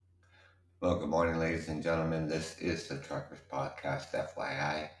Well, good morning, ladies and gentlemen. This is the Truckers Podcast,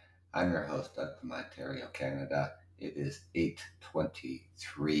 FYI. I'm your host, Doug from Ontario, Canada. It is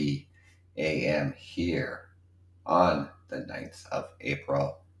 8:23 a.m. here on the 9th of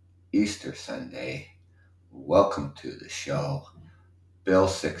April, Easter Sunday. Welcome to the show. Bill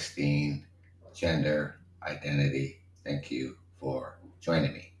 16, Gender Identity. Thank you for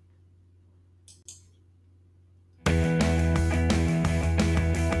joining me.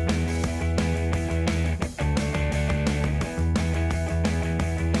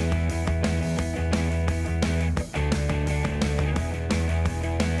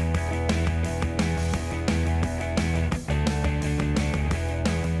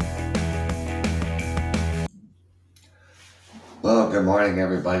 Well, good morning,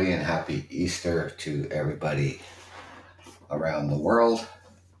 everybody, and happy Easter to everybody around the world.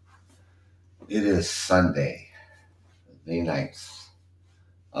 It is Sunday, the 9th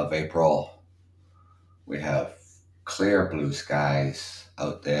of April. We have clear blue skies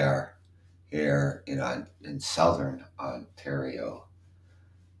out there here in southern Ontario,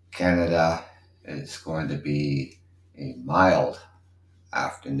 Canada. It's going to be a mild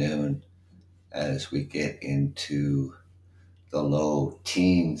afternoon as we get into the low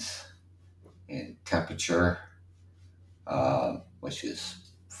teens in temperature, which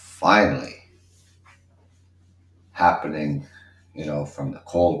is finally happening, from the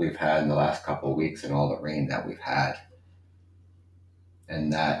cold we've had in the last couple of weeks and all the rain that we've had.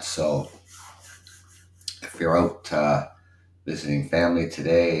 And that, so if you're out visiting family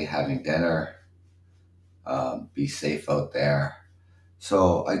today, having dinner, be safe out there.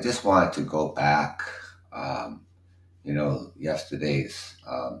 So I just wanted to go back, yesterday's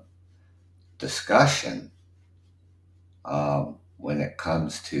discussion when it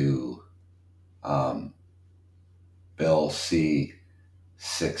comes to Bill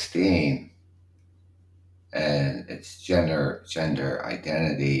C-16 and its gender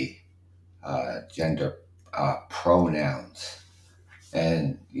identity, gender pronouns.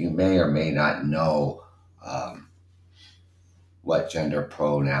 And you may or may not know what gender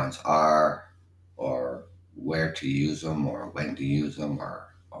pronouns are, or where to use them, or when to use them, or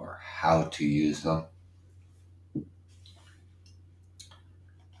how to use them.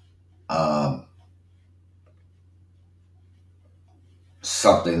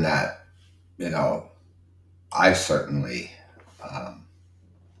 Something that, I certainly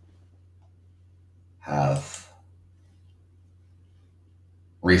have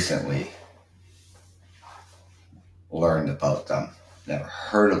recently learned about them. Never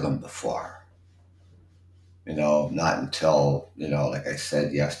heard of them before. Not until, like I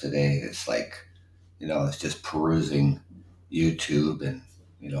said yesterday, it's like, it's just perusing YouTube and,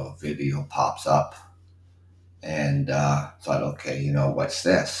 a video pops up and thought, okay, what's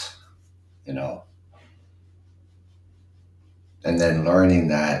this? And then learning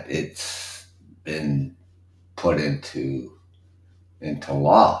that it's been put into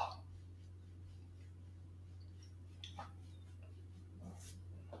law.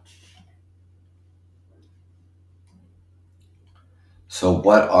 So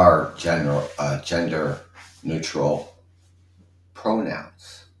what are gender neutral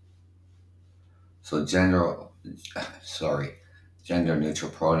pronouns? So gender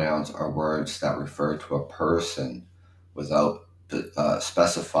neutral pronouns are words that refer to a person without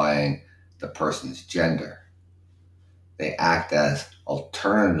specifying the person's gender. They act as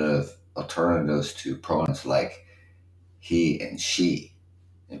alternatives to pronouns like he and she.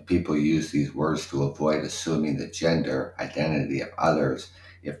 And people use these words to avoid assuming the gender identity of others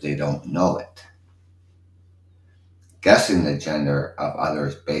if they don't know it. Guessing the gender of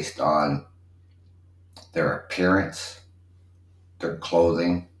others based on their appearance, their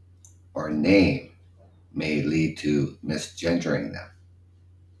clothing, or name may lead to misgendering them.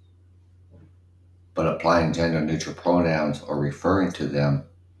 But applying gender neutral pronouns or referring to them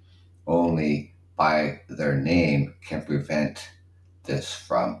only by their name can prevent this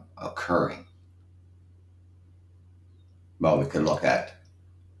from occurring. Well, we could look at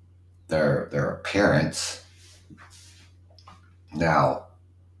their appearance. Now,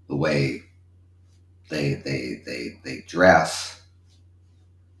 the way they dress,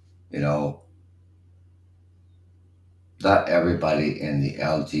 not everybody in the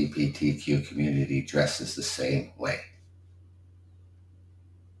LGBTQ community dresses the same way.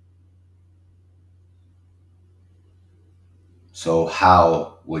 So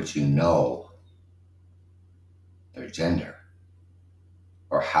how would you know their gender?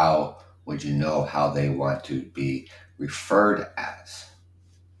 Or how would you know how they want to be referred as?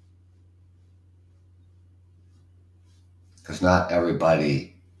 Because not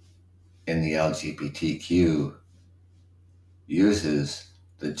everybody in the LGBTQ uses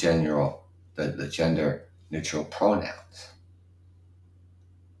the gender neutral pronouns.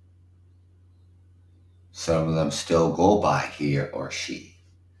 Some of them still go by he or she.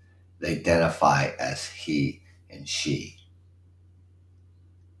 They identify as he and she.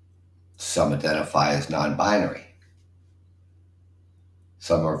 Some identify as non-binary.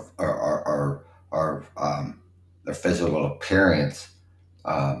 Some their physical appearance,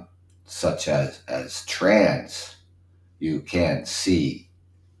 such as trans, you can see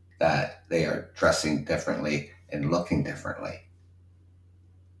that they are dressing differently and looking differently.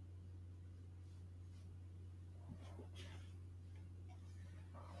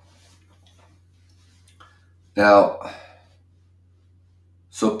 Now,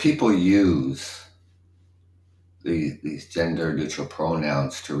 so people use these gender neutral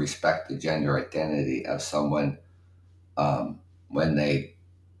pronouns to respect the gender identity of someone, when they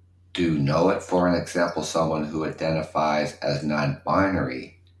do know it. For an example, someone who identifies as non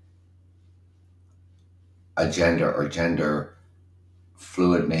binary, a gender or gender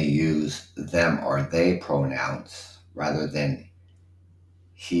fluid may use them or they pronouns rather than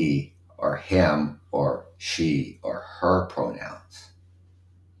he or him or she or her pronouns.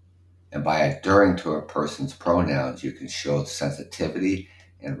 And by adhering to a person's pronouns, you can show sensitivity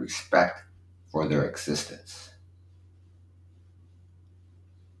and respect for their existence.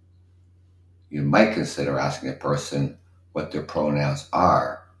 You might consider asking a person what their pronouns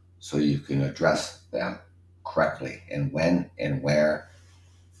are so you can address them correctly. And when and where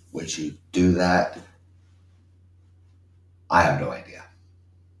would you do that? I have no idea.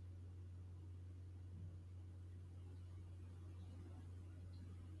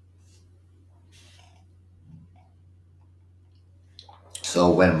 So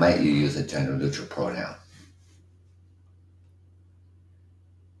when might you use a gender neutral pronoun?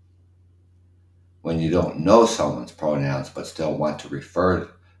 When you don't know someone's pronouns but still want to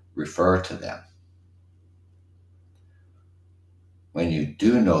refer to them. When you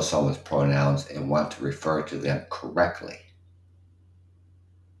do know someone's pronouns and want to refer to them correctly.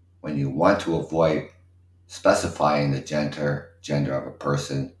 When you want to avoid specifying the gender of a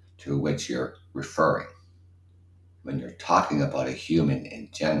person to which you're referring. When you're talking about a human in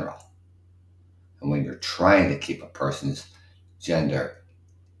general. And when you're trying to keep a person's gender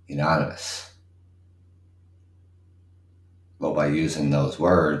anonymous. Well, by using those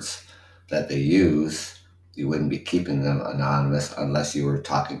words that they use, you wouldn't be keeping them anonymous unless you were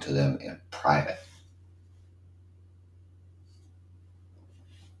talking to them in private.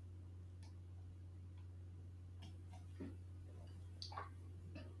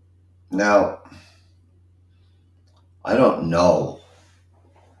 Now, I don't know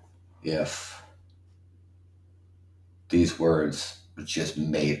if these words were just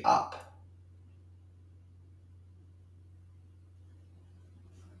made up.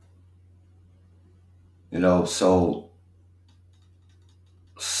 So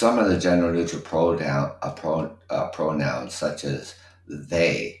some of the gender neutral pronouns, such as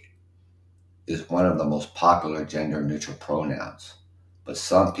they, is one of the most popular gender neutral pronouns. But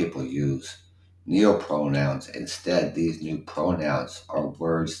some people use neopronouns instead. These new pronouns are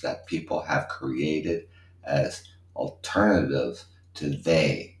words that people have created as alternatives to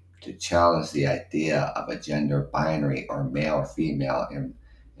they, to challenge the idea of a gender binary or male or female,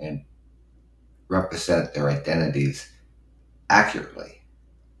 and represent their identities accurately.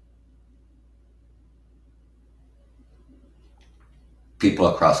 People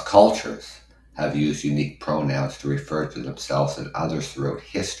across cultures have used unique pronouns to refer to themselves and others throughout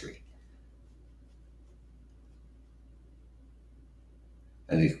history.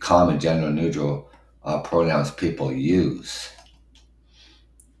 And these common gender neutral pronouns people use,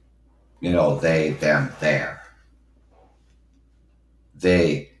 they, them, their.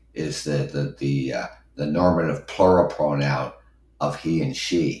 They is the normative plural pronoun of he and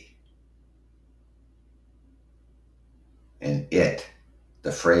she. And it,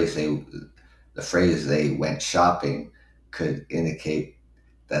 the phrase they went shopping could indicate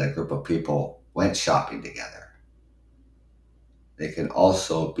that a group of people went shopping together. They can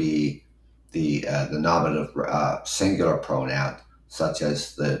also be the nominative singular pronoun, such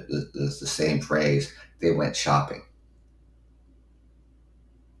as the same phrase, they went shopping.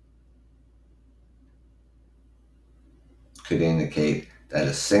 Could indicate that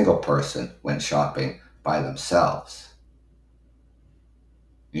a single person went shopping by themselves.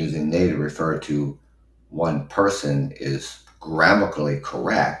 Using they to refer to one person is grammatically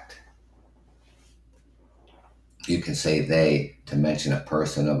correct. You can say they to mention a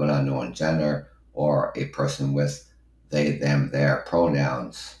person of an unknown gender or a person with they, them, their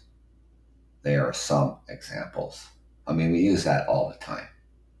pronouns. There are some examples. I mean, we use that all the time.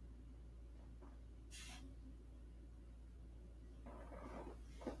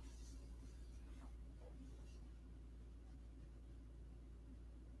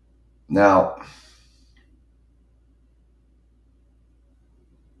 Now,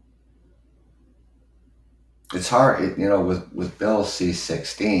 it's hard, with Bill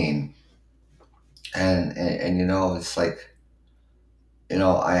C-16, and it's like,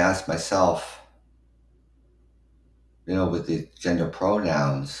 I ask myself, with the gender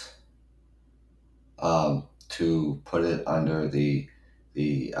pronouns, to put it under the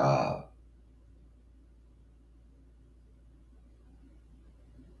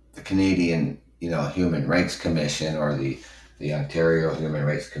the Canadian, Human Rights Commission, or the Ontario Human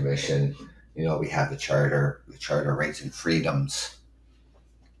Rights Commission. We have the Charter Rights and Freedoms,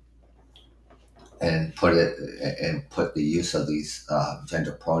 and put the use of these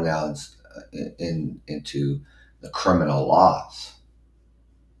gender pronouns into the criminal laws.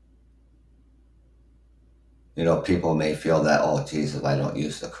 People may feel that, oh, geez, if I don't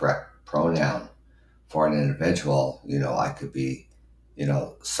use the correct pronoun for an individual, I could be,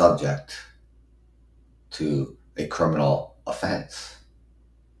 subject to a criminal offense.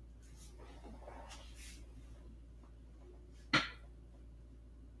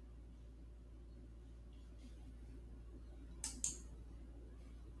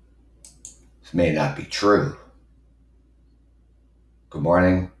 This may not be true. Good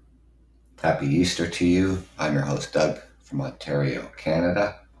morning. Happy Easter to you. I'm your host, Doug, from Ontario,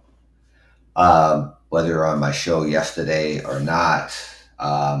 Canada. Whether you're on my show yesterday or not,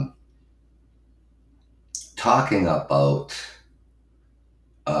 talking about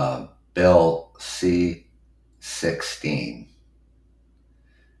Bill C-16.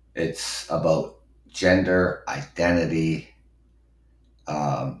 It's about gender identity,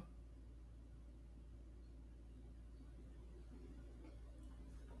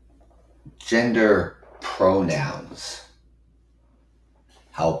 gender pronouns,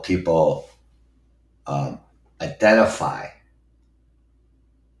 how people identify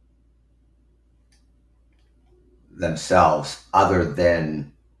themselves other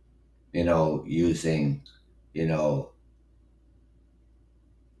than, using,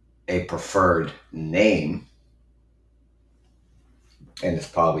 a preferred name. And it's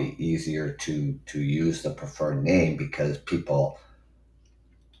probably easier to use the preferred name because people,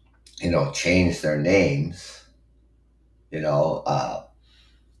 change their names, in the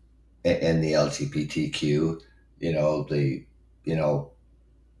LGBTQ,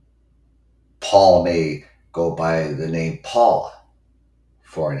 Paul may go by the name Paula,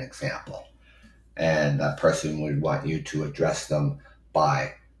 for an example. And that person would want you to address them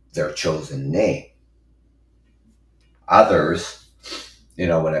by their chosen name. Others,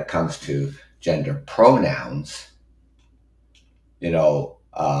 when it comes to gender pronouns,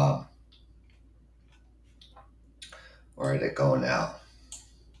 where did it go now?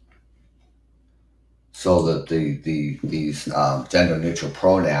 So that these gender neutral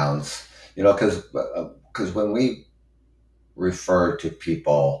pronouns, because when we refer to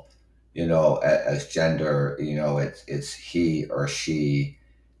people, as gender, it's he or she,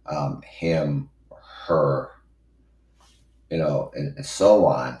 him, her, and so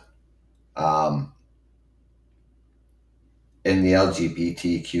on. In the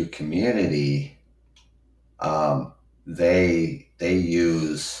LGBTQ community, they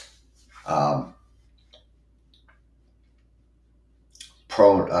use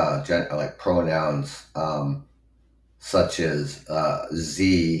pronouns, such as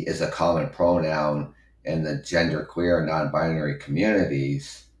Z is a common pronoun in the genderqueer non-binary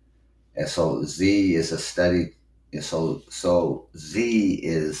communities, and so Z is a study. So Z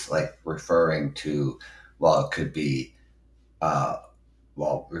is like referring to, well, it could be,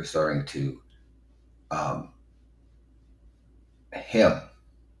 referring to him.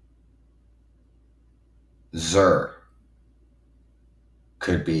 Zer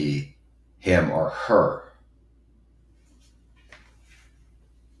could be him or her.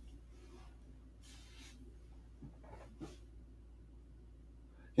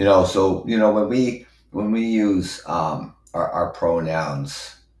 So when we use our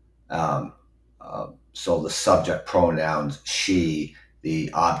pronouns, so the subject pronouns she, the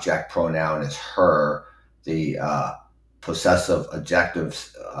object pronoun is her, the possessive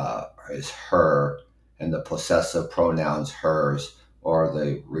adjectives is her, and the possessive pronouns hers, or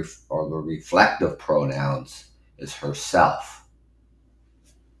the reflective pronouns is herself,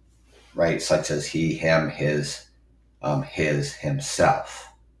 right? Such as he, him, his, himself,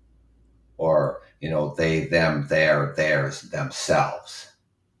 or they, them, their, theirs, themselves.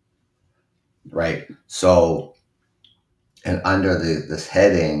 right? So, and under this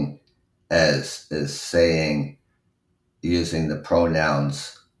heading as is saying, using the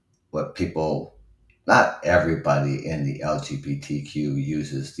pronouns, what people, not everybody in the LGBTQ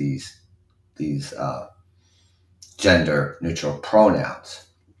uses these gender neutral pronouns.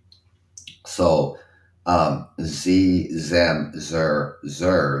 So z, them, zer,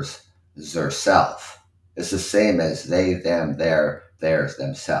 zers, zerself. It's the same as they, them, their, theirs,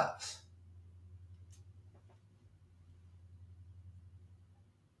 themselves.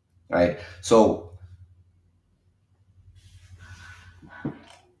 Right? So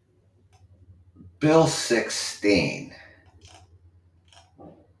Bill 16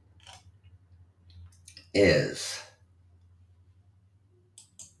 is,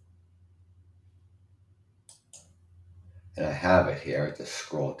 and I have it here, just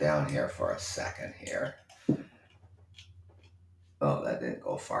scroll down here for a second here. Oh, that didn't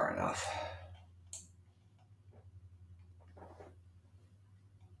go far enough.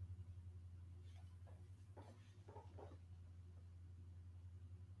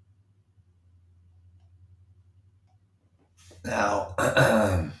 Now,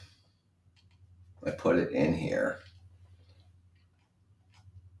 I put it in here.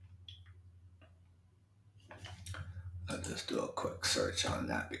 I'll just do a quick search on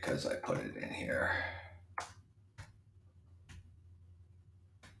that because I put it in here.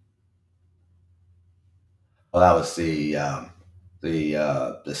 Well, that was the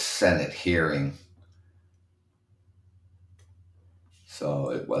Senate hearing, so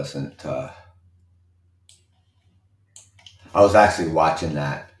it wasn't. I was actually watching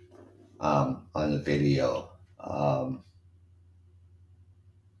that on the video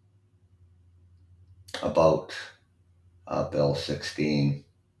about Bill 16.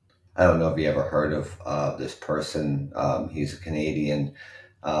 I don't know if you ever heard of this person. He's a Canadian.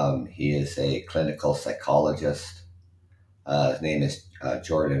 He is a clinical psychologist. His name is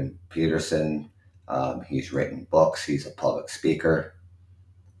Jordan Peterson. He's written books. He's a public speaker,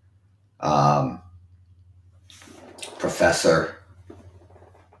 professor,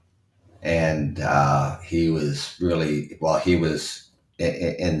 and he was really well. He was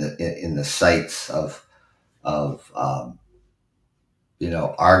in the sights of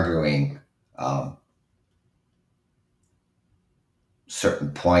arguing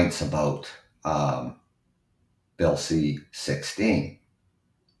certain points about Bill C-16,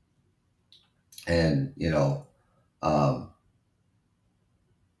 and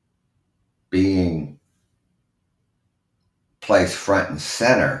being placed front and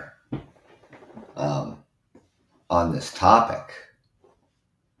center um, on this topic.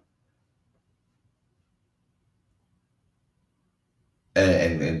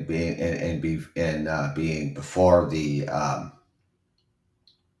 And being before the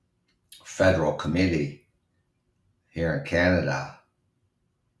federal committee here in Canada,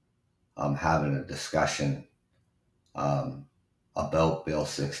 having a discussion about Bill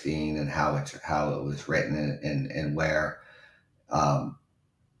 16 and how it was written, and where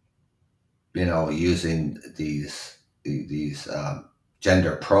using these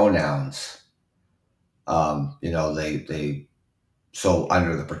gender pronouns, they so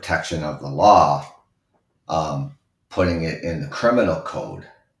under the protection of the law, putting it in the criminal code.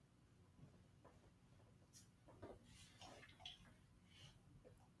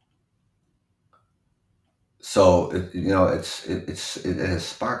 So it has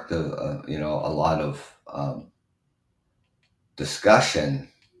sparked a lot of discussion,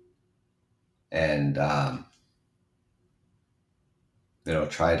 and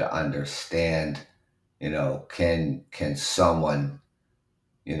try to understand, can someone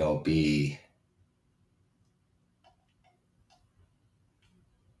be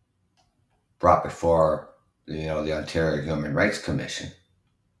brought before the Ontario Human Rights Commission,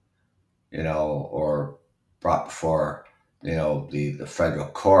 or brought before the federal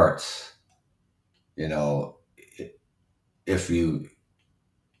courts, if you,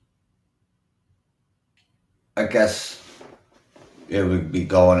 I guess it would be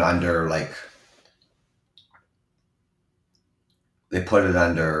going under, like, they put it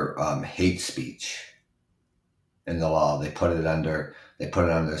under hate speech in the law. They put it under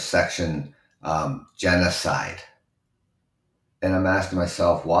section genocide. And I'm asking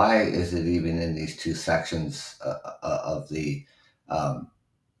myself, why is it even in these two sections of the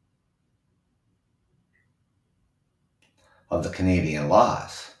Canadian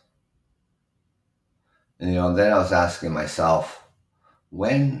laws? And then I was asking myself,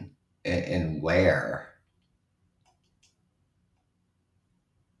 when and where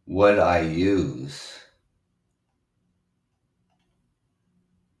would I use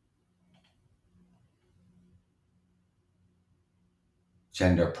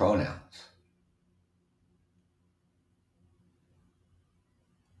gender pronouns.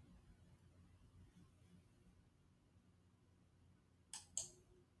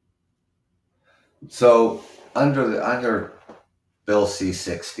 So under Bill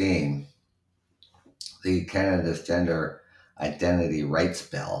C-16, the Canada's Gender Identity Rights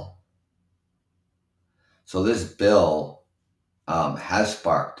Bill. So this bill has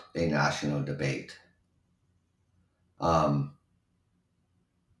sparked a national debate. It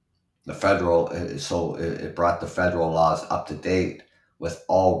brought the federal laws up to date with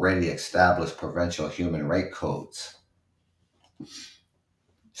already established provincial human rights codes.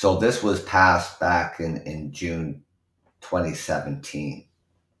 So this was passed back in June 2017.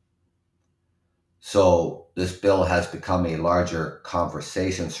 So this bill has become a larger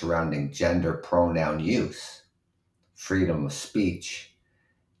conversation surrounding gender pronoun use, freedom of speech,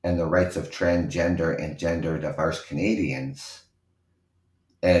 and the rights of transgender and gender diverse Canadians.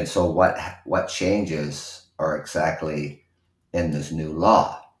 And so what changes are exactly in this new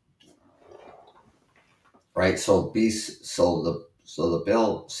law? Right? So the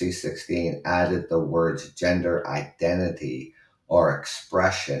bill C-16 added the words gender identity or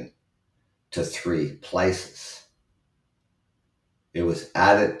expression to 3 places. It was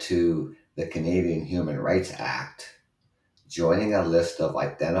added to the Canadian Human Rights Act, joining a list of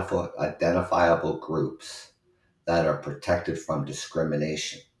identifiable groups that are protected from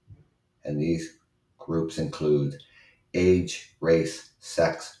discrimination. And these groups include age, race,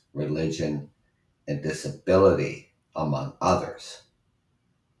 sex, religion, and disability, among others.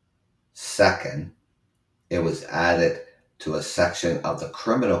 Second, it was added to a section of the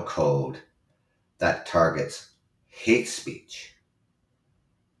criminal code that targets hate speech,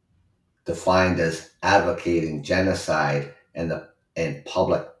 defined as advocating genocide and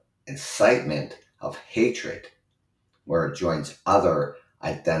public incitement of hatred, where it joins other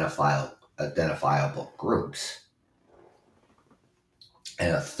identifiable groups.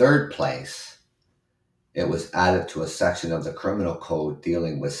 And a third place, it was added to a section of the criminal code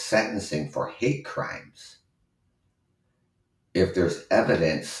dealing with sentencing for hate crimes. If there's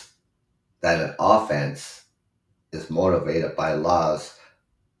evidence that an offense is motivated by laws,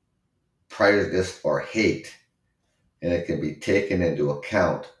 prejudice, or hate, and it can be taken into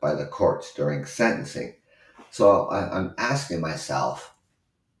account by the courts during sentencing. So I'm asking myself,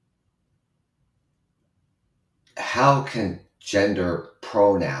 how can gender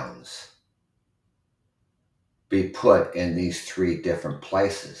pronouns be put in these 3 different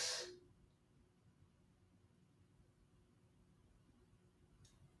places?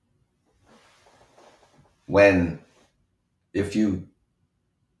 When, if you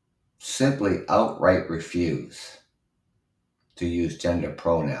simply outright refuse to use gender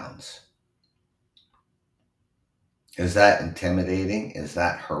pronouns, is that intimidating? Is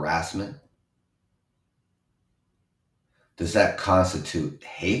that harassment? Does that constitute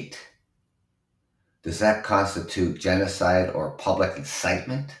hate? Does that constitute genocide or public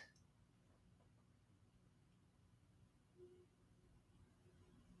incitement?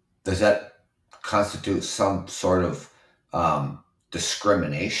 Does that constitute some sort of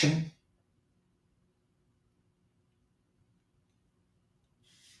discrimination?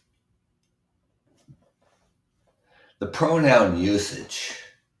 The pronoun usage.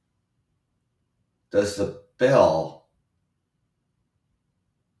 Does the bill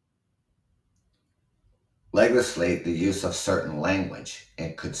legislate the use of certain language?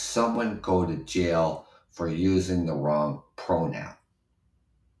 And could someone go to jail for using the wrong pronoun?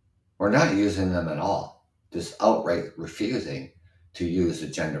 Or not using them at all, just outright refusing to use the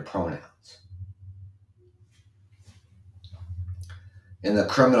gender pronouns. In the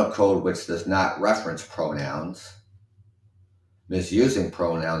criminal code, which does not reference pronouns, misusing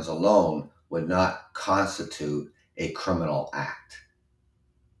pronouns alone would not constitute a criminal act.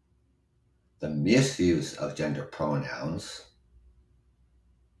 The misuse of gender pronouns,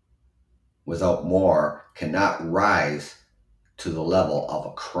 without more, cannot rise to the level of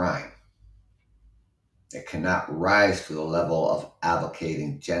a crime. It cannot rise to the level of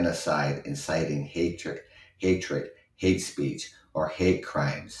advocating genocide, inciting hatred, hate speech, or hate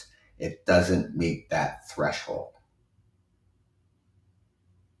crimes. It doesn't meet that threshold.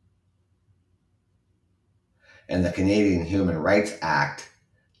 And the Canadian Human Rights Act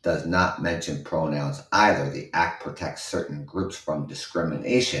does not mention pronouns either. The Act protects certain groups from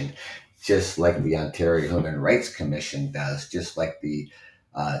discrimination, just like the Ontario Human Rights Commission does, just like the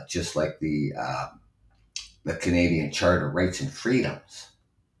Canadian Charter of Rights and Freedoms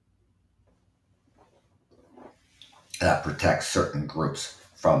that protects certain groups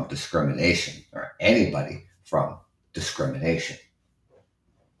from discrimination, or anybody from discrimination.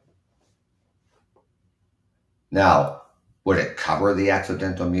 Now, would it cover the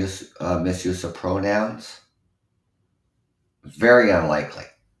accidental misuse of pronouns? Very unlikely.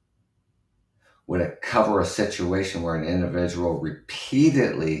 Would it cover a situation where an individual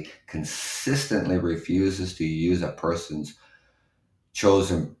repeatedly, consistently refuses to use a person's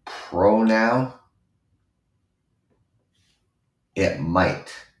chosen pronoun? It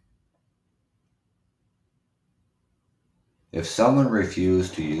might. If someone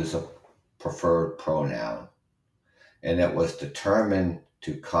refused to use a preferred pronoun and it was determined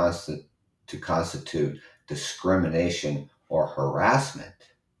to constitute discrimination or harassment,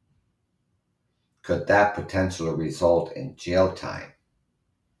 could that potentially result in jail time?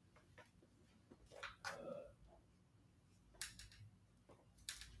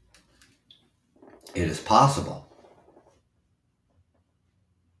 It is possible.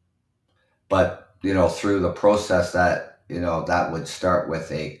 But, through the process that would start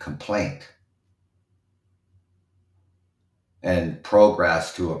with a complaint and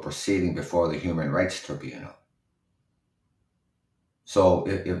progress to a proceeding before the Human Rights Tribunal. So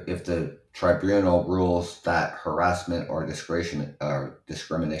if the tribunal rules that harassment or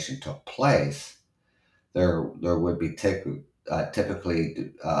discrimination took place, there would be typically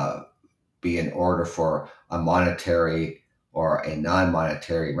be an order for a monetary or a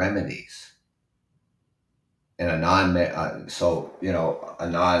non-monetary remedies. And a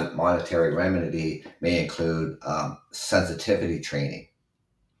non-monetary remedy may include sensitivity training,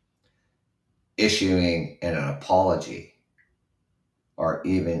 issuing an apology, or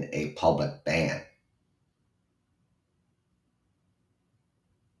even a public ban.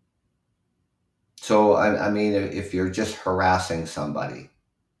 So, I mean, if you're just harassing somebody,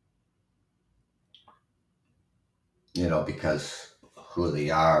 because who they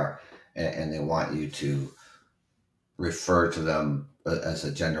are, and they want you to refer to them as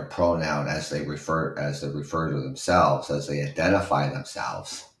a gender pronoun as they refer to themselves, as they identify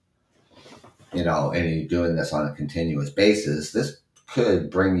themselves, and you're doing this on a continuous basis, this could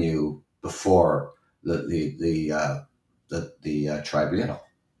bring you before the tribunal.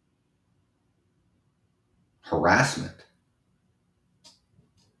 Harassment.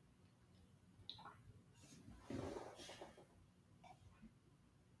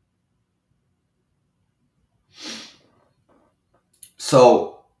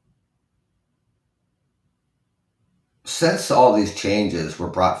 So, since all these changes were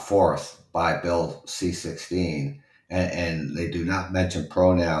brought forth by Bill C-16, and they do not mention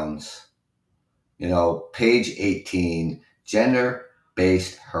pronouns, page 18,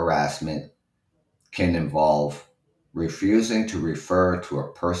 gender-based harassment can involve refusing to refer to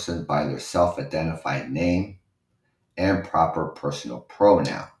a person by their self-identified name and proper personal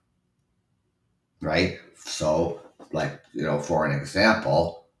pronoun, right? So, for an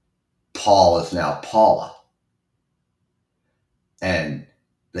example, Paul is now Paula, and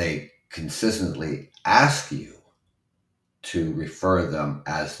they consistently ask you to refer them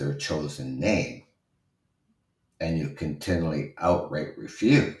as their chosen name, and you continually outright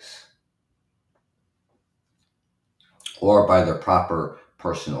refuse, or by their proper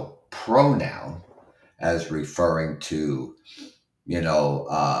personal pronoun as referring to,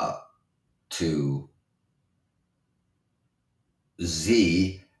 to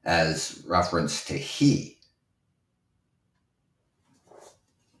Z as reference to he.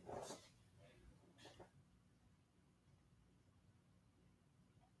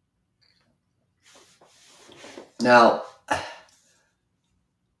 Now,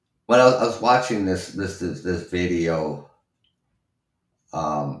 when I was watching this video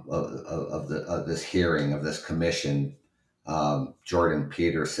of this hearing of this commission, Jordan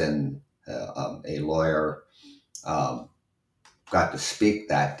Peterson, a lawyer, got to speak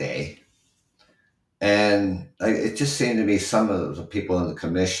that day, and it just seemed to be some of the people in the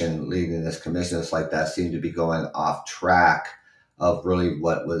commission leading this commission, it's like that, seemed to be going off track of really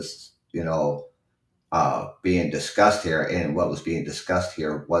what was being discussed here. And what was being discussed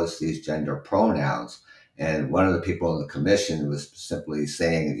here was these gender pronouns. And one of the people in the commission was simply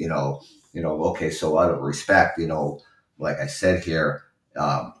saying, okay, so out of respect, like I said here,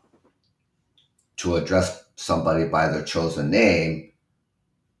 to address somebody by their chosen name,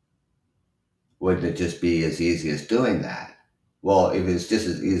 wouldn't it just be as easy as doing that? Well, if it's just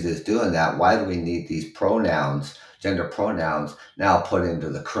as easy as doing that, why do we need these pronouns, gender pronouns, now put into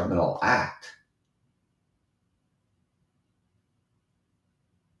the criminal act?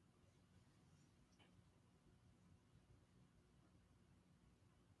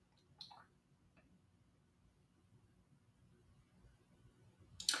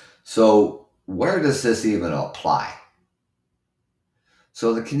 So where does this even apply?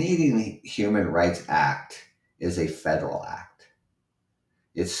 So the Canadian Human Rights Act is a federal act.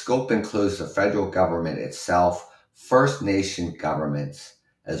 Its scope includes the federal government itself, First Nation governments,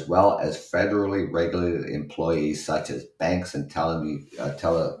 as well as federally regulated employees such as banks and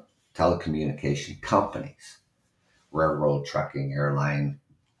telecommunication companies, railroad, trucking, airline,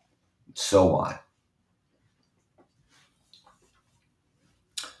 so on.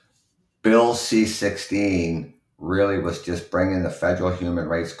 Bill C-16 really was just bringing the Federal Human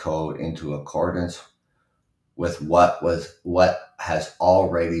Rights Code into accordance with what has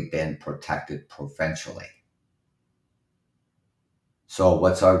already been protected provincially. So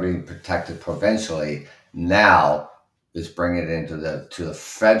what's already protected provincially now is bringing it into the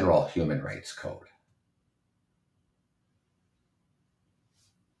Federal Human Rights Code.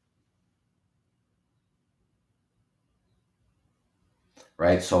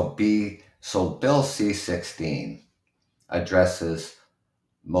 Right? So Bill C-16 addresses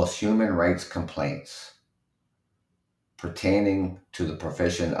most human rights complaints pertaining to the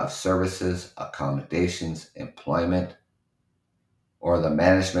provision of services, accommodations, employment, or the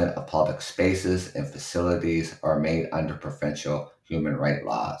management of public spaces and facilities are made under provincial human rights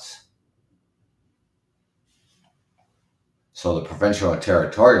laws. So the provincial and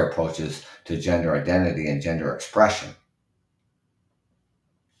territorial approaches to gender identity and gender expression.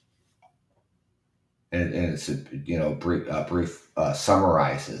 And it's brief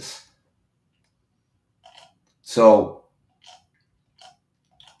summarizes. So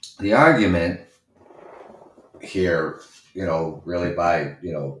the argument here, really by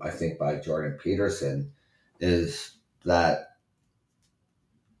I think by Jordan Peterson, is that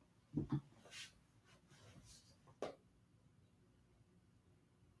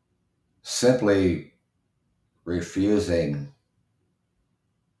simply refusing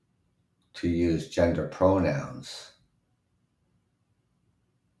to use gender pronouns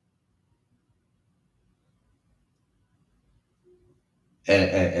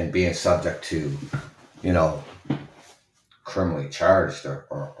and being subject to, criminally charged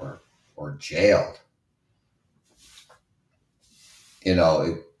or jailed,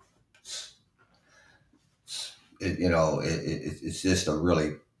 it's just a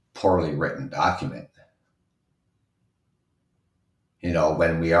really poorly written document.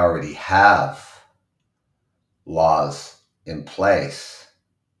 When we already have laws in place,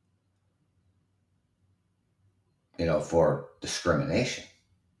 for discrimination,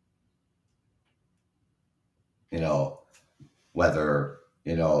 whether,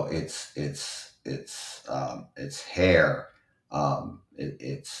 it's hair,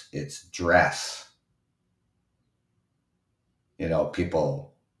 it's dress,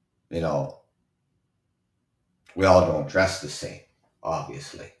 people, we all don't dress the same,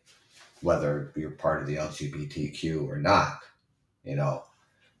 obviously, whether you're part of the LGBTQ or not.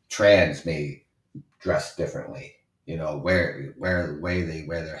 Trans may dress differently, wear the way they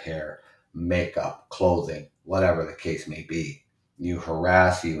wear their hair, makeup, clothing, whatever the case may be. You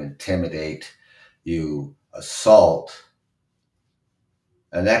harass, you intimidate, you assault,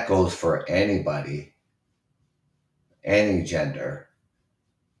 and that goes for anybody, any gender.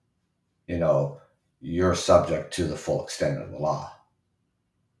 You're subject to the full extent of the law.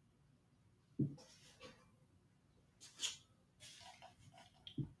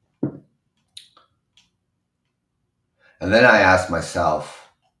 And then I ask myself,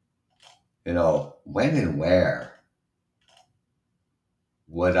 when and where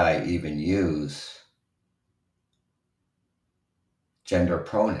would I even use gender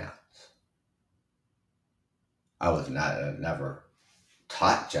pronouns? I was never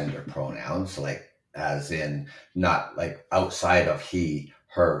taught gender pronouns, like as in not like outside of he,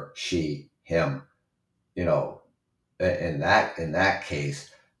 her, she, him, in that case.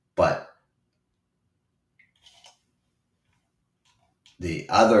 But the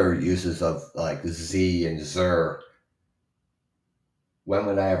other uses of like Z and Zer, when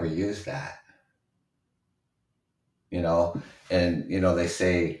would I ever use that? And they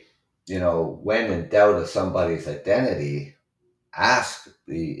say, when in doubt of somebody's identity, ask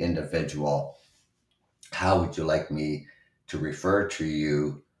the individual, how would you like me to refer to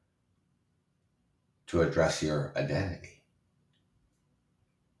you to address your identity?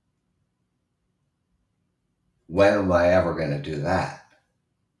 When am I ever going to do that?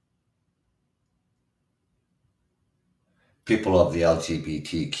 People of the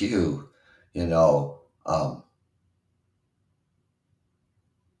LGBTQ,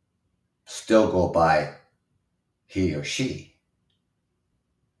 still go by he or she.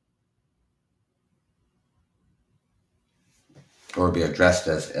 Or be addressed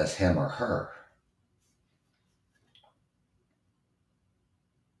as him or her.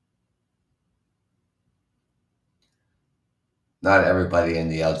 not everybody in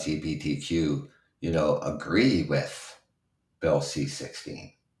the LGBTQ, agree with Bill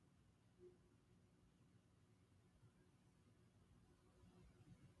C-16.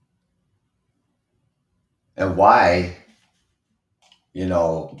 And why, you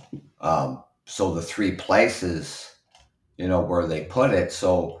know, so the three places, where they put it.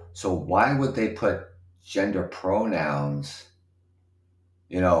 So why would they put gender pronouns,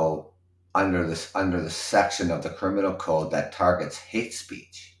 you know, under the section of the criminal code that targets hate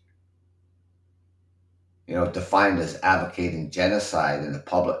speech? Defined as advocating genocide in the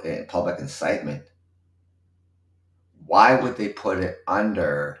public incitement. Why would they put it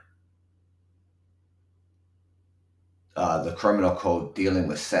under the criminal code dealing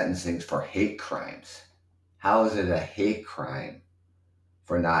with sentencing for hate crimes? How is it a hate crime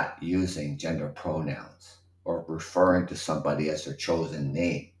for not using gender pronouns or referring to somebody as their chosen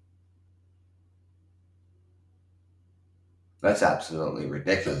name? That's absolutely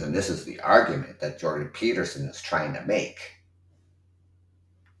ridiculous. And this is the argument that Jordan Peterson is trying to make.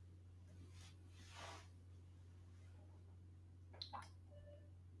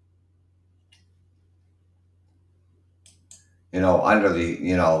 Under the,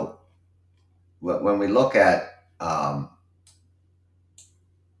 when we look at the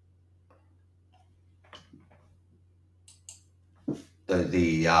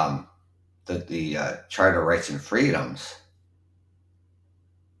Charter of Rights and Freedoms,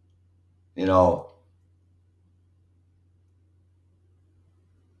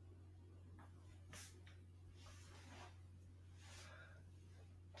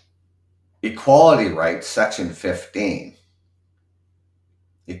 equality rights, section 15,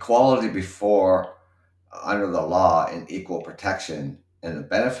 equality before, under the law, and equal protection and the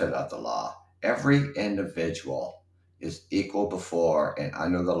benefit of the law. Every individual is equal before and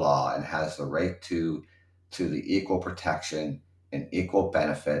under the law and has the right to the equal protection and equal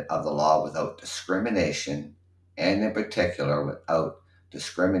benefit of the law without discrimination, and in particular without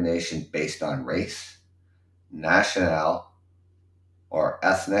discrimination based on race, national or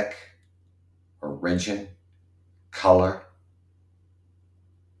ethnic origin, color,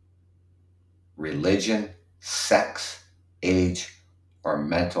 religion, sex, age, or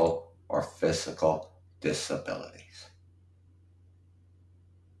mental or physical disabilities.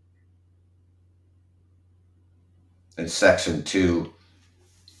 And Section 2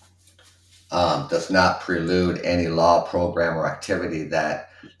 does not prelude any law, program, or activity that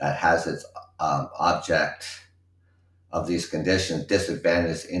has its object of these conditions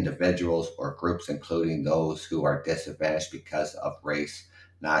disadvantaged individuals or groups, including those who are disadvantaged because of race,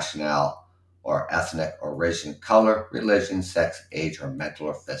 national, or ethnic origin, color, religion, sex, age, or mental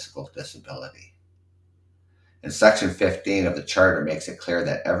or physical disability. And Section 15 of the Charter makes it clear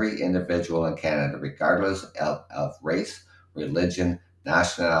that every individual in Canada, regardless of race, religion,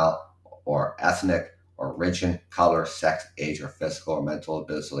 national, or ethnic origin, color, sex, age, or physical or mental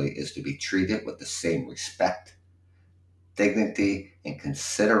ability, is to be treated with the same respect, dignity, and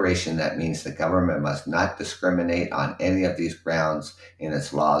consideration. That means the government must not discriminate on any of these grounds in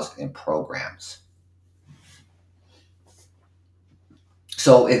its laws and programs.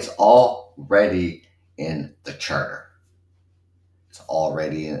 So it's already in the Charter. It's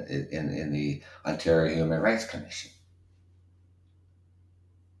already in the Ontario Human Rights Commission.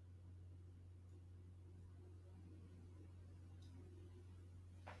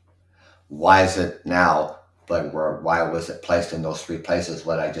 Why is it now, but why was it placed in those three places,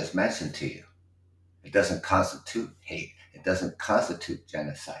 what I just mentioned to you? It doesn't constitute hate. It doesn't constitute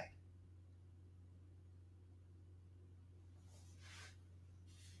genocide.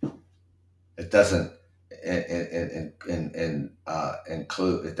 It doesn't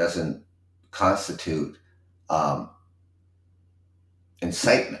include, it doesn't constitute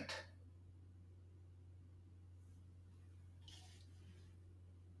incitement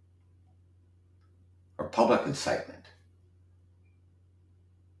or public incitement.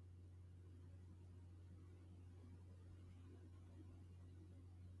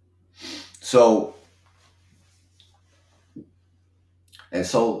 So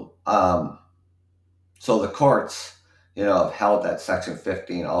the courts, have held that Section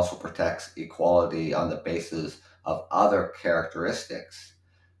 15 also protects equality on the basis of other characteristics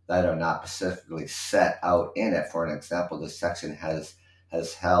that are not specifically set out in it. For an example, this section has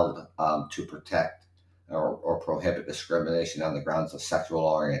held to protect or prohibit discrimination on the grounds of sexual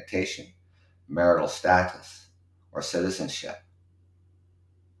orientation, marital status, or citizenship.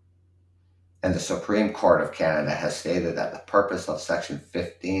 And the Supreme Court of Canada has stated that the purpose of Section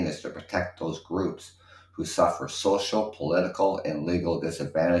 15 is to protect those groups who suffer social, political, and legal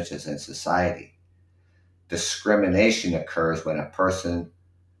disadvantages in society, Discrimination occurs when a person,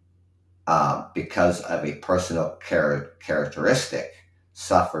 because of a personal characteristic,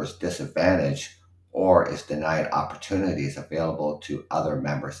 suffers disadvantage or is denied opportunities available to other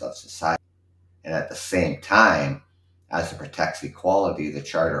members of society. And at the same time, as it protects equality, the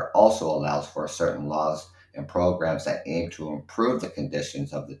Charter also allows for certain laws and programs that aim to improve the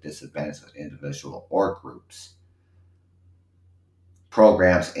conditions of the disadvantaged individual or groups.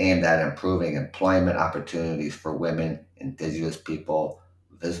 Programs aimed at improving employment opportunities for women, indigenous people,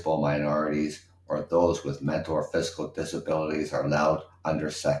 visible minorities, or those with mental or physical disabilities are allowed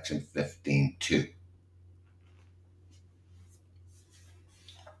under Section 15(2).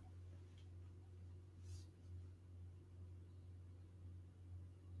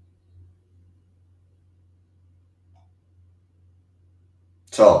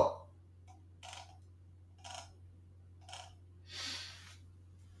 So,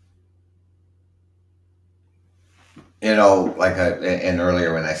 and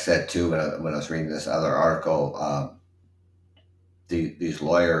earlier when I said too, when I was reading this other article, these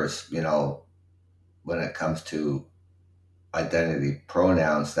lawyers, when it comes to identity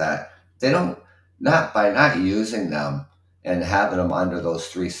pronouns, that they don't, not by not using them and having them under those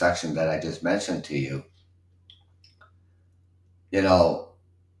three sections that I just mentioned to you, you know,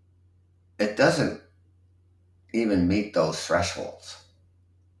 it doesn't even meet those thresholds.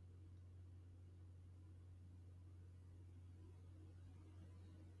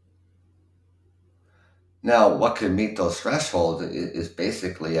 Now, what can meet those thresholds is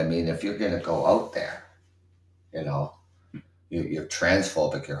basically, I mean, if you're going to go out there, you know, you're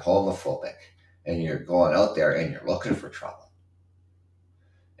transphobic, you're homophobic, and you're going out there and you're looking for trouble,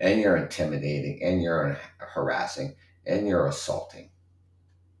 and you're intimidating, and you're harassing, and you're assaulting,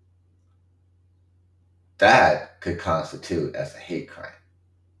 that could constitute as a hate crime.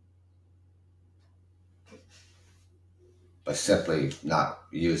 But simply not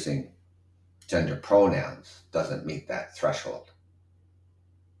using gender pronouns doesn't meet that threshold.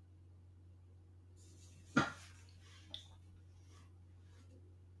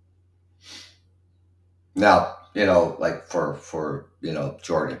 Now, like for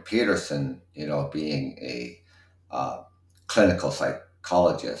Jordan Peterson, being a clinical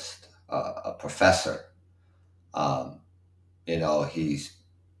psychologist, a professor, um, he's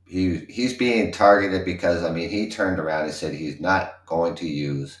being targeted because, I mean, he turned around and said he's not going to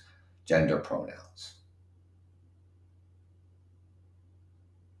use gender pronouns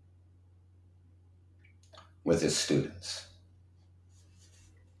with his students.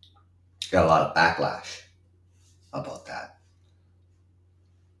 Got a lot of backlash about that.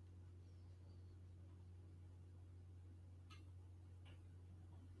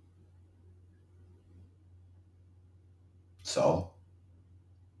 So,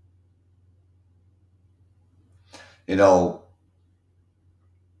 you know,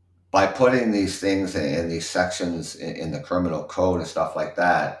 by putting these things in these sections in the criminal code and stuff like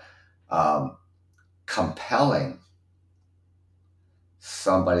that, um, compelling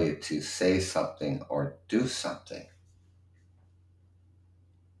somebody to say something or do something,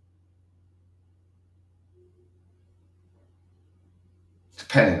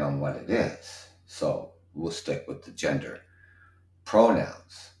 depending on what it is. So we'll stick with the gender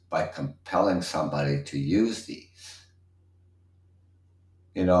pronouns. By compelling somebody to use these,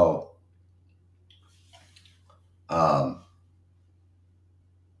 you know, um,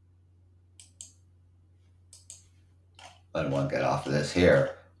 I don't want to get off of this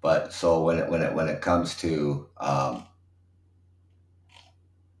here, but so when it comes to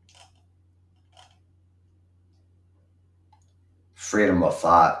freedom of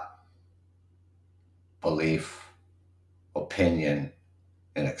thought, belief, opinion,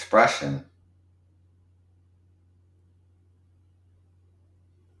 and expression,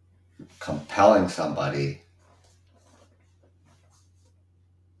 compelling somebody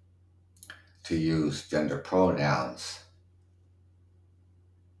to use gender pronouns,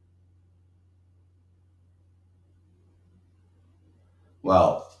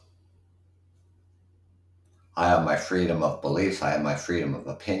 well, I have my freedom of beliefs, I have my freedom of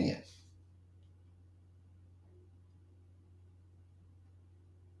opinion.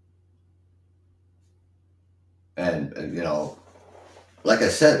 And, like I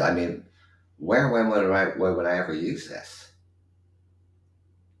said, I mean, when would I ever use this?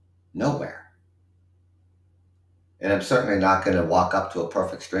 Nowhere. And I'm certainly not going to walk up to a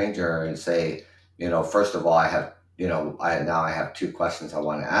perfect stranger and say, first of all, I have two questions I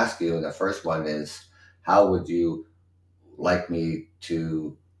want to ask you. And the first one is, how would you like me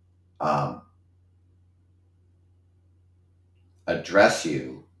to um, address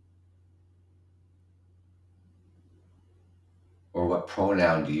you Or what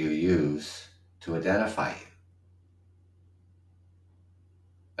pronoun do you use to identify you?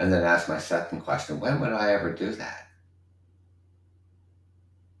 And then ask my second question, when would I ever do that?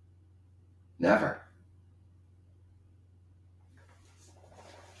 Never.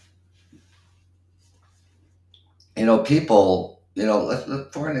 People,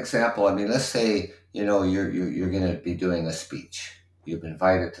 for an example, I mean, let's say, you're going to be doing a speech. You've been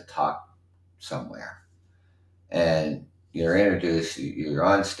invited to talk somewhere and you're introduced, you're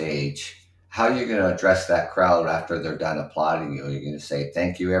on stage. How are you going to address that crowd after they're done applauding you? You're going to say,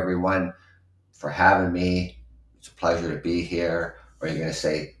 thank you, everyone, for having me. It's a pleasure to be here. Or you're going to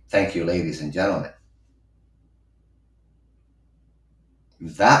say, thank you, ladies and gentlemen.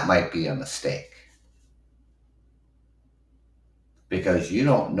 That might be a mistake because you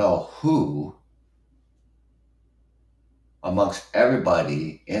don't know who amongst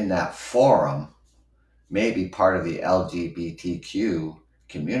everybody in that forum may be part of the LGBTQ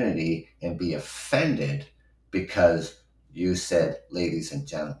community and be offended because you said, ladies and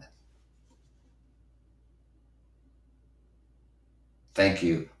gentlemen. Thank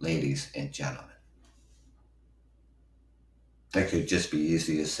you, ladies and gentlemen. That could just be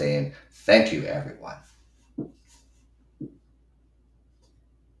easy as saying, thank you, everyone.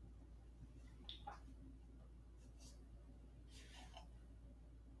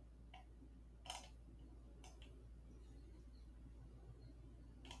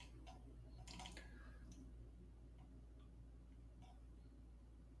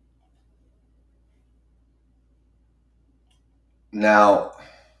 Now,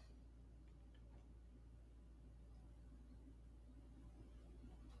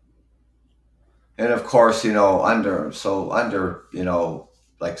 and of course, under,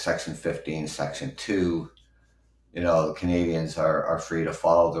 like Section 15, Section 2, the Canadians are free to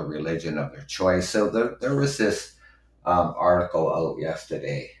follow the religion of their choice. So there was this article out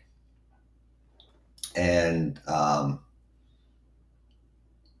yesterday, and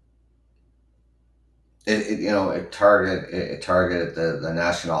it targeted the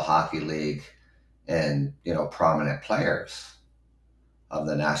National Hockey League and prominent players of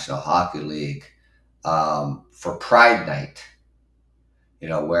the National Hockey League for Pride Night,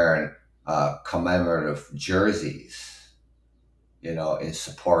 wearing commemorative jerseys, in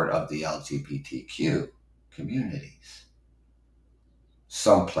support of the LGBTQ communities.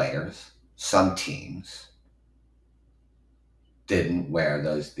 Some players, some teams didn't wear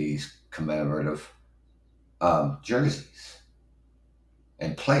these commemorative jerseys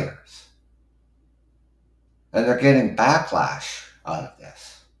and players. And they're getting backlash out of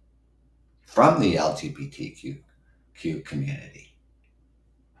this from the LGBTQ community.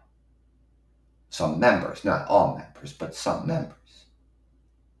 Some members, not all members, but some members.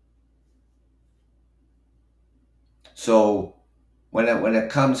 So when it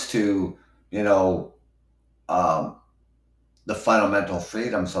comes to, the fundamental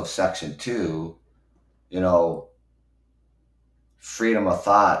freedoms of Section 2, freedom of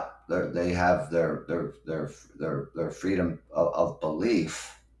thought, they have their freedom of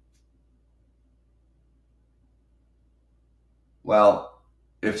belief. Well,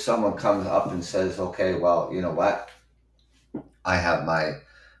 if someone comes up and says, okay, well, you know what? I have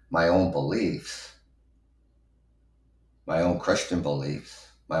my own beliefs, my own Christian beliefs,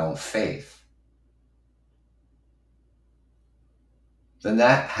 my own faith, then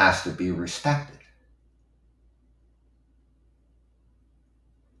that has to be respected.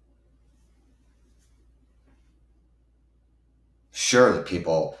 Sure,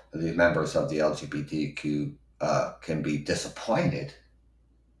 the members of the LGBTQ can be disappointed.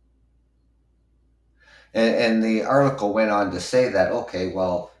 And the article went on to say that, okay,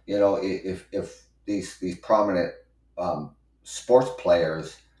 well, if these prominent sports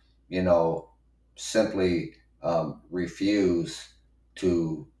players, simply refuse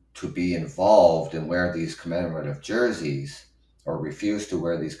to be involved and wear these commemorative jerseys, or refuse to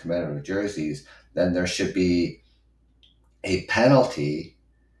wear these commemorative jerseys, then there should be a penalty,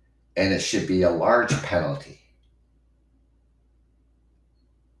 and it should be a large penalty.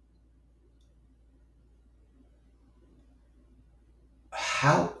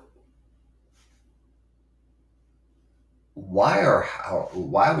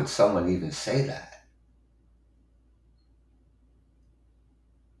 Why would someone even say that?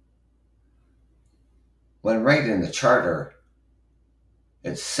 When right in the charter,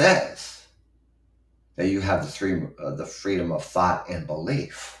 it says that you have the freedom of thought and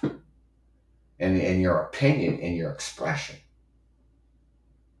belief, and in your opinion, in your expression.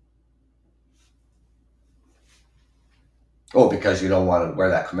 Oh, because you don't want to wear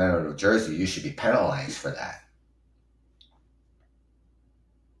that commemorative jersey, you should be penalized for that.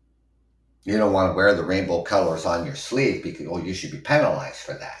 You don't want to wear the rainbow colors on your sleeve because, oh, you should be penalized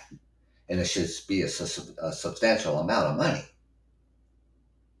for that. And it should be a substantial amount of money.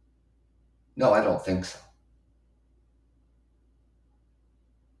 No, I don't think so.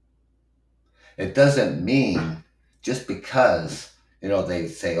 It doesn't mean just because, they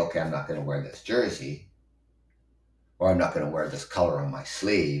say, okay, I'm not going to wear this jersey or I'm not going to wear this color on my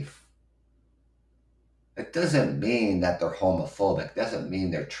sleeve. It doesn't mean that they're homophobic. It doesn't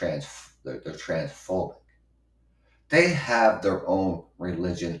mean they're transphobic. They have their own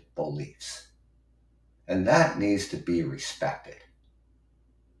religion beliefs. And that needs to be respected.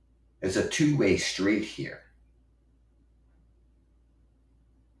 It's a two-way street here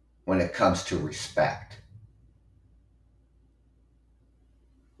when it comes to respect.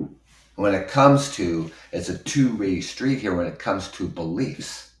 It's a two-way street here when it comes to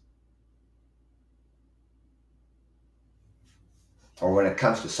beliefs. Or when it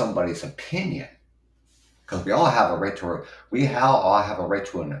comes to somebody's opinion. Because we all have a right to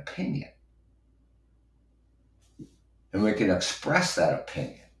an opinion. And we can express that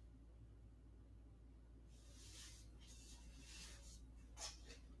opinion.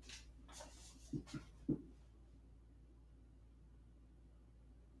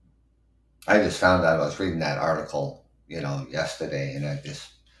 I just found out, I was reading that article, yesterday, and I'm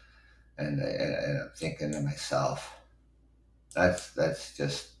thinking to myself, that's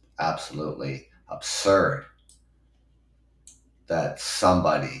just absolutely absurd that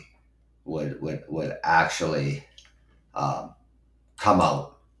somebody would actually come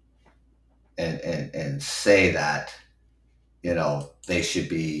out and say that they should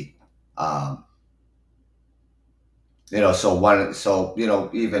be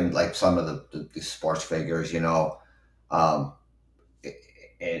even like some of the sports figures, um,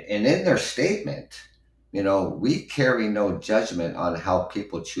 and in their statement, we carry no judgment on how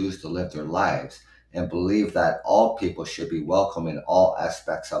people choose to live their lives and believe that all people should be welcome in all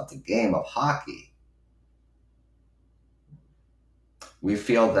aspects of the game of hockey. We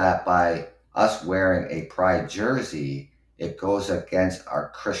feel that by us wearing a pride jersey, it goes against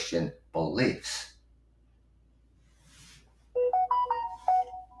our Christian beliefs.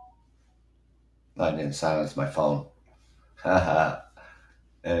 I didn't silence my phone.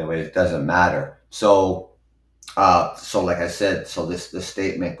 Anyway, it doesn't matter. So like I said, so this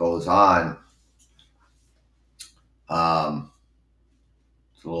statement goes on.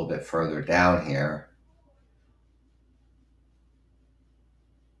 It's a little bit further down here.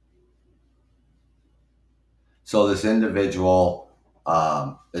 So this individual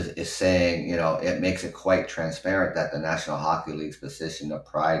is saying, it makes it quite transparent that the National Hockey League's position of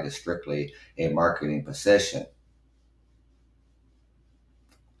pride is strictly a marketing position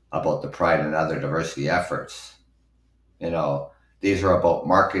about the pride and other diversity efforts. These are about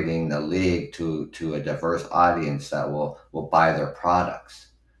marketing the league to a diverse audience that will buy their products,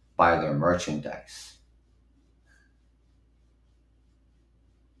 buy their merchandise.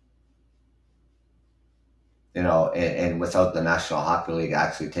 And without the National Hockey League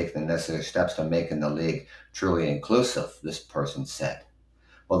actually taking the necessary steps to making the league truly inclusive, this person said.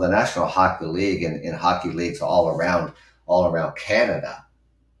 Well, the National Hockey League and hockey leagues all around Canada,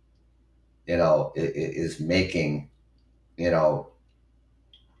 is making, it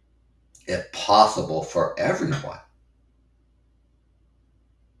possible for everyone,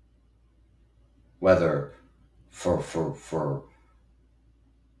 whether for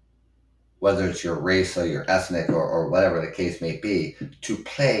whether it's your race or your ethnic or whatever the case may be, to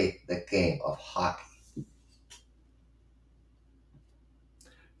play the game of hockey.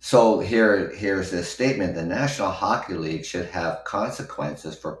 So here's this statement: the National Hockey League should have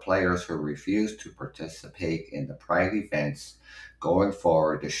consequences for players who refuse to participate in the pride events going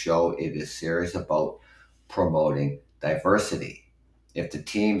forward to show it is serious about promoting diversity. If the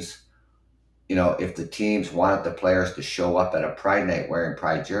teams wanted the players to show up at a pride night wearing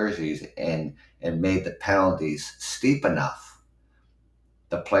pride jerseys and made the penalties steep enough,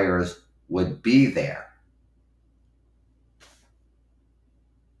 the players would be there.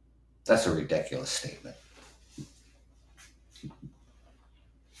 That's a ridiculous statement.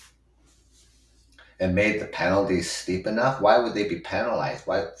 And made the penalties steep enough? Why would they be penalized?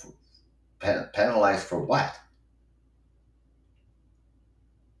 Why penalized for what?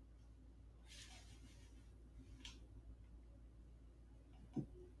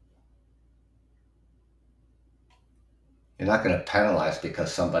 You're not going to penalize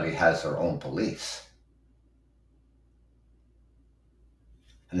because somebody has their own beliefs.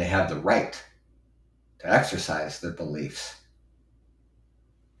 And they have the right to exercise their beliefs.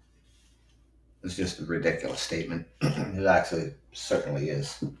 It's just a ridiculous statement. It actually certainly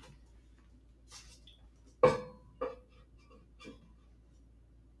is.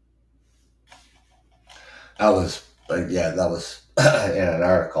 that was in an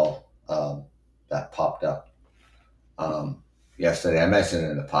article that popped up yesterday. I mentioned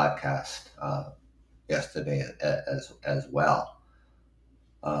it in the podcast yesterday as well.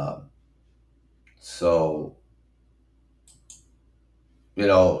 Um, so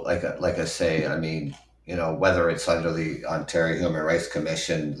like I say, I mean, whether it's under the Ontario Human Rights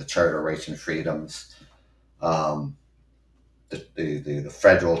Commission, the Charter of Rights and Freedoms, um, the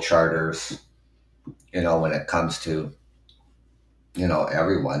federal charters, when it comes to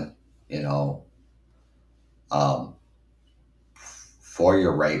everyone, you know, um, for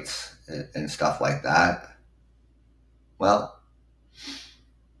your rights and stuff like that. Well,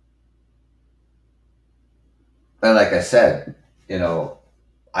 and like I said, you know,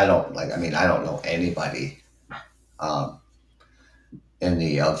 I don't know anybody um, in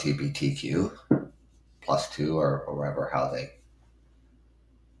the LGBTQ plus two or whatever how they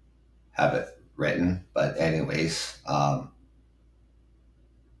have it written. But anyways, how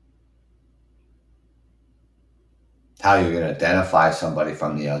you're going to identify somebody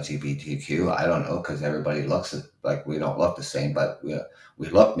from the LGBTQ, I don't know, because everybody looks like we don't look the same, but we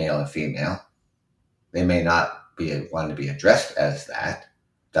look male and female. They may not want to be addressed as that.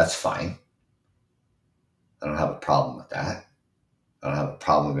 That's fine. I don't have a problem with that. I don't have a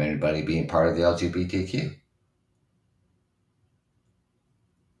problem with anybody being part of the LGBTQ.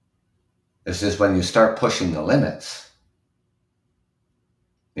 It's just when you start pushing the limits,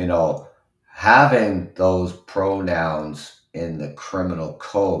 you know, having those pronouns in the criminal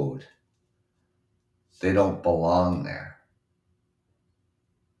code, they don't belong there.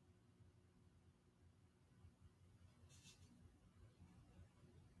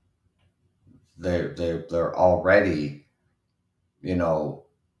 They're already, you know,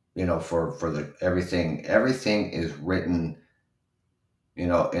 for the everything is written,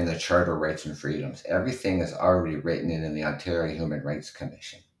 in the Charter of Rights and Freedoms. Everything is already written in the Ontario Human Rights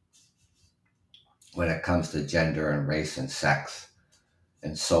Commission when it comes to gender and race and sex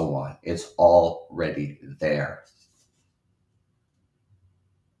and so on. It's already there.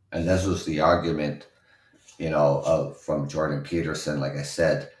 And this was the argument, from Jordan Peterson, like I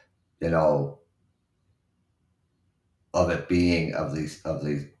said, you know, of it being of these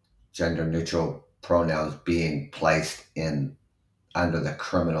gender neutral pronouns being placed in under the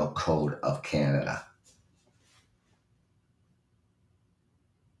Criminal Code of Canada.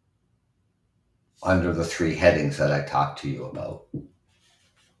 Under the three headings that I talked to you about.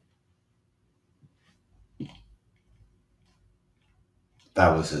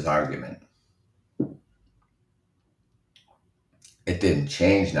 That was his argument. It didn't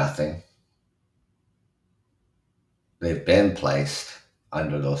change nothing. They've been placed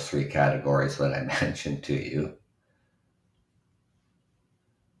under those three categories that I mentioned to you.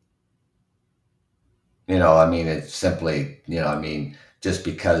 It's simply, just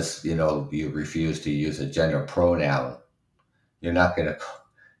because, you refuse to use a gender pronoun, you're not going to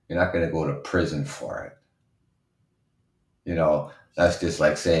go to prison for it. That's just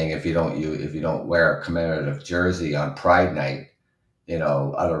like saying if you don't wear a commemorative jersey on Pride Night,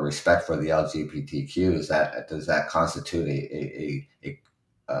 out of respect for the LGBTQ, does that constitute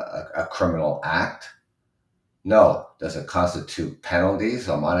a criminal act? No. Does it constitute penalties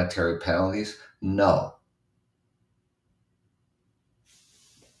or monetary penalties? No.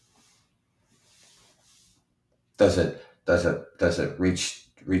 Does it reach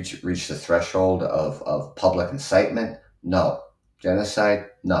the threshold of public incitement? No.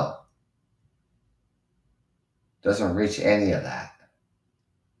 Genocide? No. Doesn't reach any of that.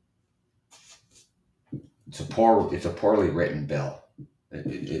 It's a poorly written bill.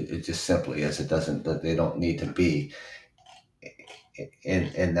 It just simply is. It doesn't. They don't need to be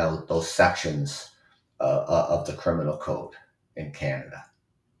in those sections of the criminal code in Canada.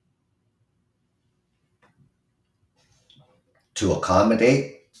 To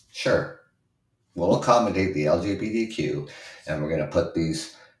accommodate, sure, we'll accommodate the LGBTQ, and we're going to put the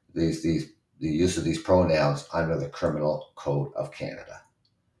use of these pronouns under the Criminal Code of Canada,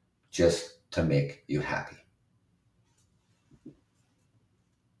 just to make you happy.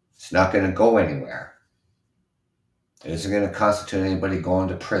 It's not going to go anywhere. It isn't going to constitute anybody going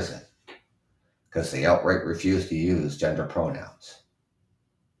to prison because they outright refuse to use gender pronouns.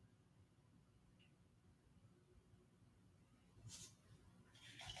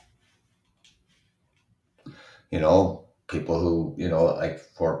 People who, like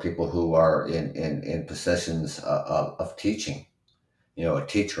for people who are in positions of teaching, a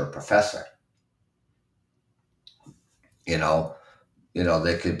teacher, a professor,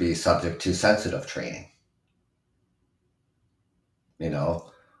 they could be subject to sensitive training,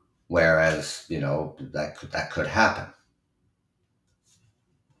 Whereas, that could happen.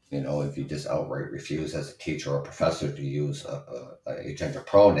 If you just outright refuse as a teacher or professor to use a gender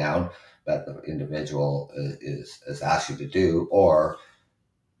pronoun that the individual is asked you to do, or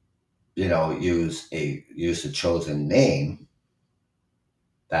use a chosen name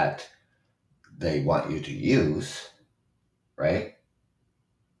that they want you to use, right?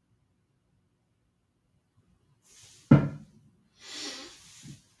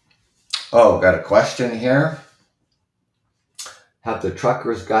 Oh, got a question here. Have the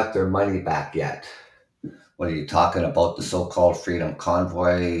truckers got their money back yet? What are you talking about? The so-called Freedom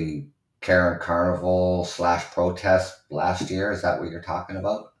Convoy, Karen Carnival / protest last year? Is that what you're talking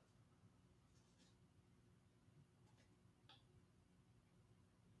about?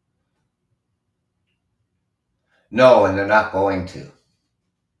 No, and they're not going to.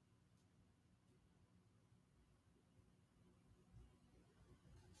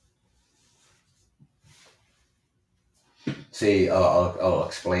 See, I'll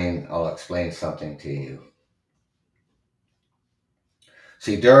explain. I'll explain something to you.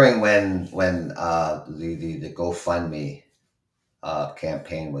 See, during when the GoFundMe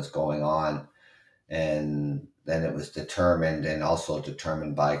campaign was going on, and then it was determined, and also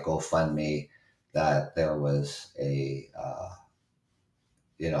determined by GoFundMe, that there was a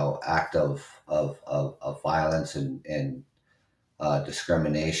act of violence and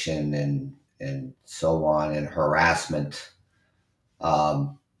discrimination and so on, and harassment.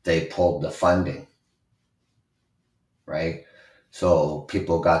 They pulled the funding, right? So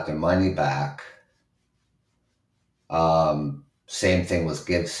people got their money back. Same thing was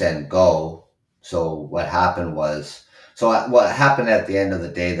give, send, go. So what happened at the end of the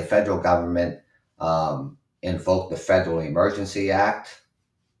day, the federal government invoked the Federal Emergency Act,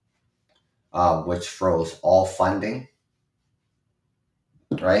 which froze all funding,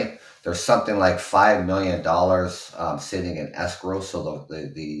 right? There's something like $5 million sitting in escrow, so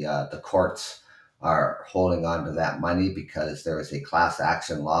the courts are holding on to that money because there is a class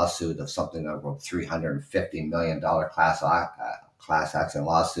action lawsuit of something over $350 million class action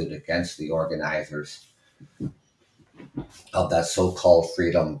lawsuit against the organizers of that so-called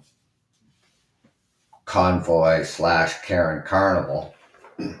Freedom Convoy / Karen Carnival.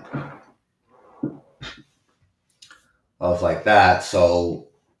 I was like that. So,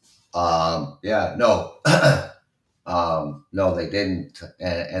 yeah, no, no, they didn't,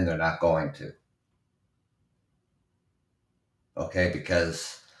 and they're not going to. Okay,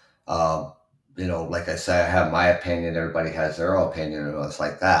 because, like I said, I have my opinion. Everybody has their own opinion, and it's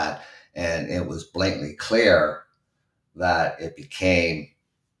like that. And it was blatantly clear that it became,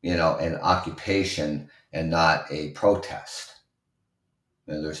 an occupation and not a protest.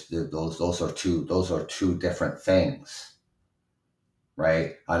 And those are two different things,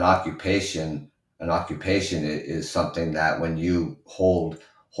 right? An occupation is something that when you hold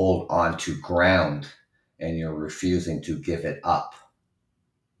on to ground and you're refusing to give it up.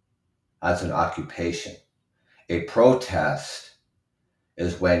 That's an occupation. A protest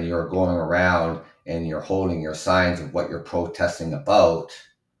is when you're going around and you're holding your signs of what you're protesting about,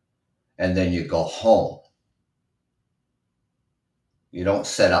 and then you go home. You don't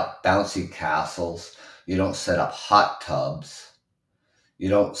set up bouncy castles. You don't set up hot tubs. You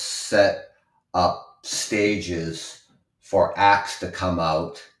don't set up stages for acts to come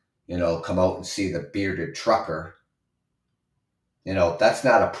out and see the bearded trucker. That's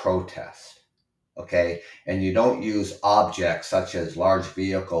not a protest. Okay. And you don't use objects such as large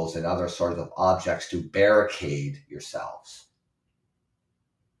vehicles and other sorts of objects to barricade yourselves.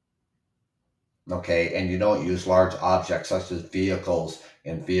 Okay. And you don't use large objects such as vehicles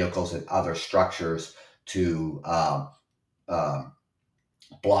and other structures to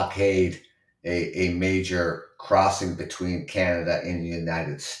blockade a major crossing between Canada and the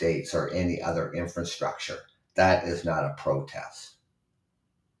United States or any other infrastructure. That is not a protest.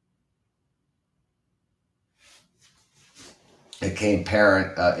 It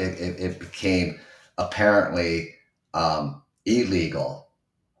became apparently illegal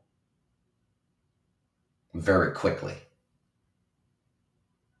very quickly.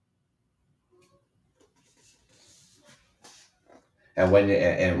 And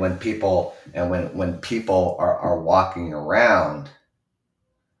when people are walking around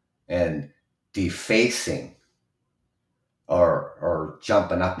and defacing or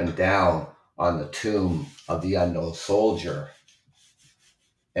jumping up and down on the tomb of the unknown soldier,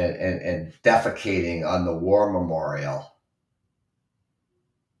 and defecating on the war memorial,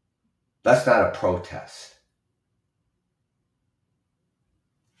 that's not a protest.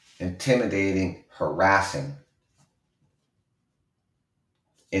 Intimidating, harassing,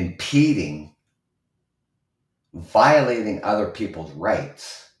 impeding, violating other people's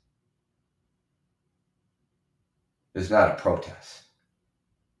rights is not a protest.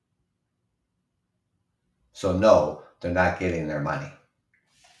 So no, they're not getting their money.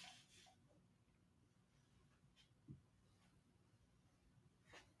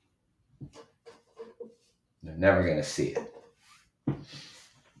 They're never going to see it.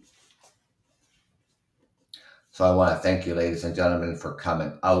 So I want to thank you, ladies and gentlemen, for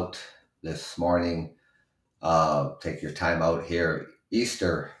coming out this morning. Take your time out here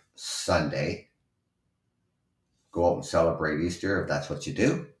Easter Sunday. Go out and celebrate Easter if that's what you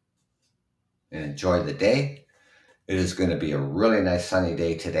do. And enjoy the day. It is going to be a really nice sunny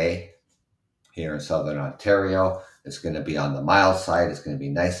day today here in Southern Ontario. It's going to be on the mild side. It's going to be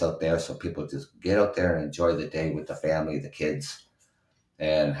nice out there. So people just get out there and enjoy the day with the family, the kids,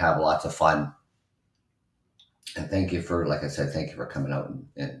 and have lots of fun. And thank you for, like I said, thank you for coming out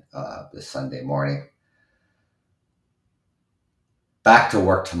this Sunday morning. Back to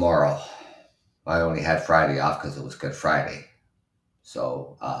work tomorrow. I only had Friday off because it was Good Friday.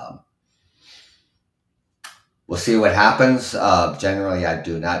 So we'll see what happens. Generally, I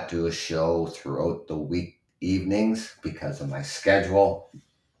do not do a show throughout the week evenings because of my schedule.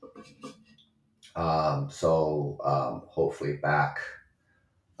 Hopefully back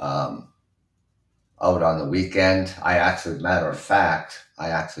out on the weekend. Matter of fact, I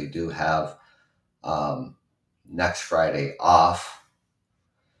actually do have next Friday off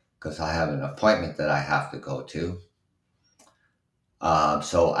because I have an appointment that I have to go to.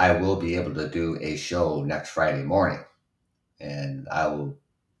 So I will be able to do a show next Friday morning, and I will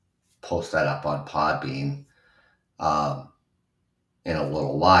post that up on Podbean in a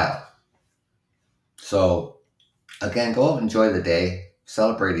little while. So again, go out, enjoy the day,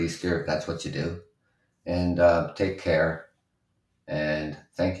 celebrate Easter if that's what you do, and take care, and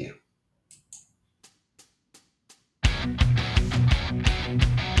thank you.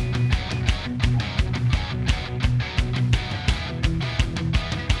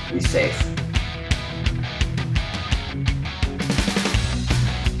 Be safe.